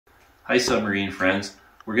Hi Submarine friends.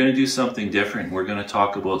 We're going to do something different. We're going to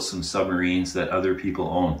talk about some submarines that other people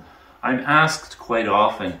own. I'm asked quite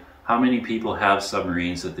often how many people have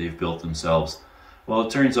submarines that they've built themselves. Well,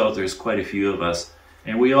 it turns out there's quite a few of us,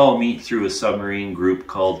 and we all meet through a submarine group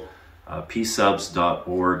called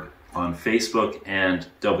psubs.org on Facebook and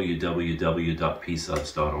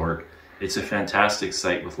www.psubs.org. It's a fantastic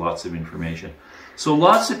site with lots of information. So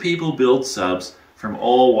lots of people build subs from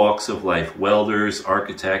all walks of life: welders,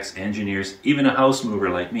 architects, engineers, even a house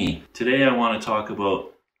mover like me. Today I want to talk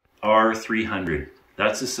about R-300.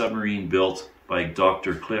 That's a submarine built by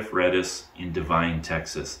Dr. Cliff Redus in Devine,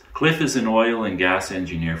 Texas. Cliff is an oil and gas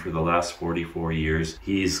engineer for the last 44 years.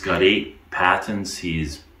 He's got 8 patents,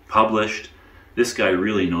 he's published. This guy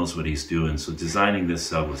really knows what he's doing, so designing this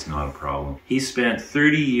sub was not a problem. He spent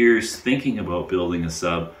 30 years thinking about building a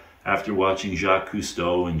sub after watching Jacques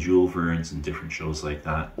Cousteau and Jules Verne and different shows like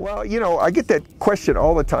that. Well, you know, I get that question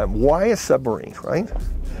all the time. Why a submarine, right?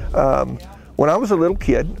 When I was a little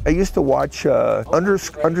kid, I used to watch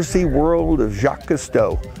Undersea World of Jacques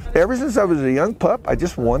Cousteau. Ever since I was a young pup, I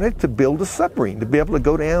just wanted to build a submarine, to be able to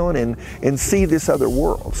go down and see this other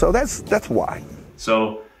world. So that's why.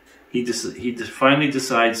 So he finally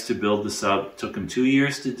decides to build the sub. It took him 2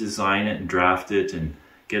 years to design it and draft it and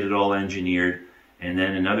get it all engineered, and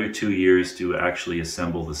then another 2 years to actually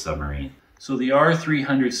assemble the submarine. So the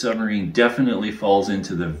R-300 submarine definitely falls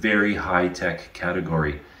into the very high-tech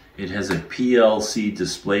category. It has a PLC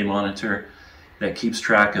display monitor that keeps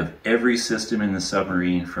track of every system in the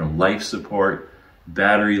submarine, from life support,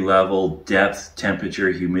 battery level, depth,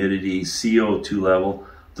 temperature, humidity, CO2 level.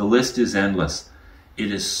 The list is endless.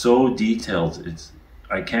 It is so detailed,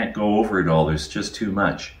 I can't go over it all, there's just too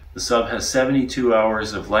much. The sub has 72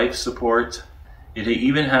 hours of life support. It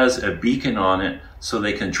even has a beacon on it so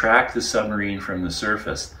they can track the submarine from the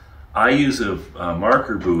surface. I use a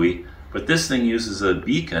marker buoy, but this thing uses a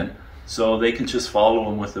beacon so they can just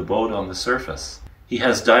follow him with the boat on the surface. He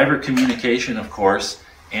has diver communication, of course,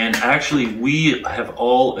 and actually we have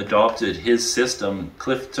all adopted his system.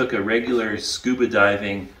 Cliff took a regular scuba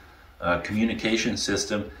diving communication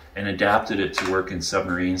system and adapted it to work in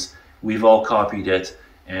submarines. We've all copied it,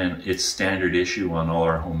 and it's standard issue on all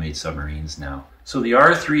our homemade submarines now. So the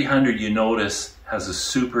R-300, you notice, has a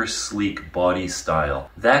super sleek body style.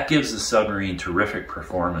 That gives the submarine terrific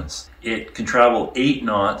performance. It can travel 8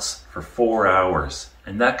 knots for 4 hours,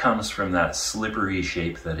 and that comes from that slippery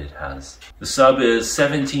shape that it has. The sub is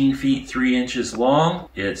 17 feet 3 inches long,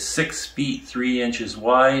 it's 6 feet 3 inches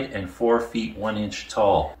wide, and 4 feet 1 inch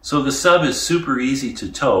tall. So the sub is super easy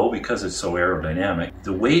to tow because it's so aerodynamic.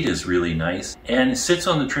 The weight is really nice, and it sits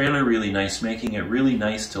on the trailer really nice, making it really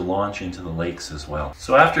nice to launch into the lakes as well.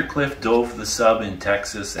 So after Cliff dove the sub in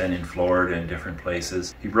Texas and in Florida and different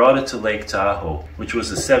places, he brought it to Lake Tahoe, which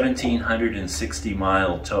was a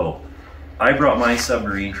 1,760-mile tow. I brought my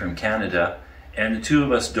submarine from Canada, and the two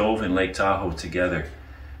of us dove in Lake Tahoe together.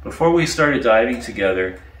 Before we started diving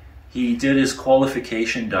together, he did his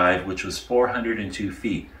qualification dive, which was 402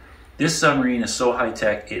 feet. This submarine is so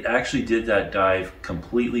high-tech, it actually did that dive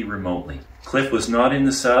completely remotely. Cliff was not in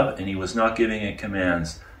the sub, and he was not giving it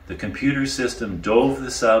commands. The computer system dove the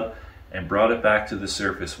sub and brought it back to the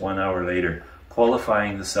surface 1 hour later,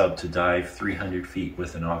 qualifying the sub to dive 300 feet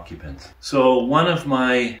with an occupant. So one of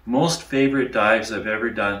my most favorite dives I've ever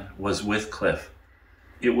done was with Cliff.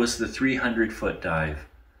 It was the 300-foot dive.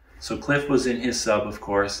 So Cliff was in his sub, of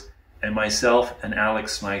course, and myself and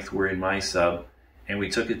Alex Smythe were in my sub, and we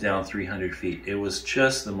took it down 300 feet. It was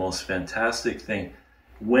just the most fantastic thing.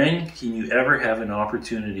 When can you ever have an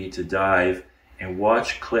opportunity to dive and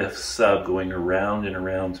watch Cliff's sub going around and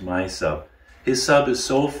around my sub? His sub is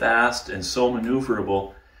so fast and so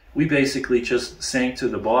maneuverable, we basically just sank to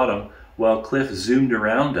the bottom while Cliff zoomed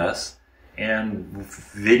around us and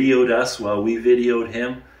videoed us while we videoed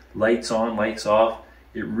him. Lights on, lights off.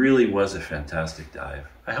 It really was a fantastic dive.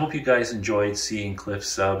 I hope you guys enjoyed seeing Cliff's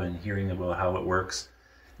sub and hearing about how it works.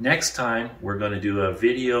 Next time, we're going to do a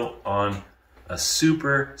video on a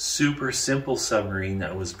super simple submarine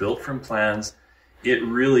that was built from plans. It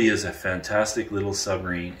really is a fantastic little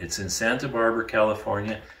submarine. It's in Santa Barbara,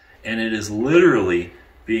 California, and it is literally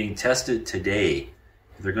being tested today.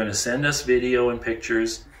 They're going to send us video and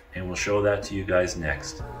pictures, and we'll show that to you guys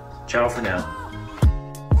next. Ciao for now.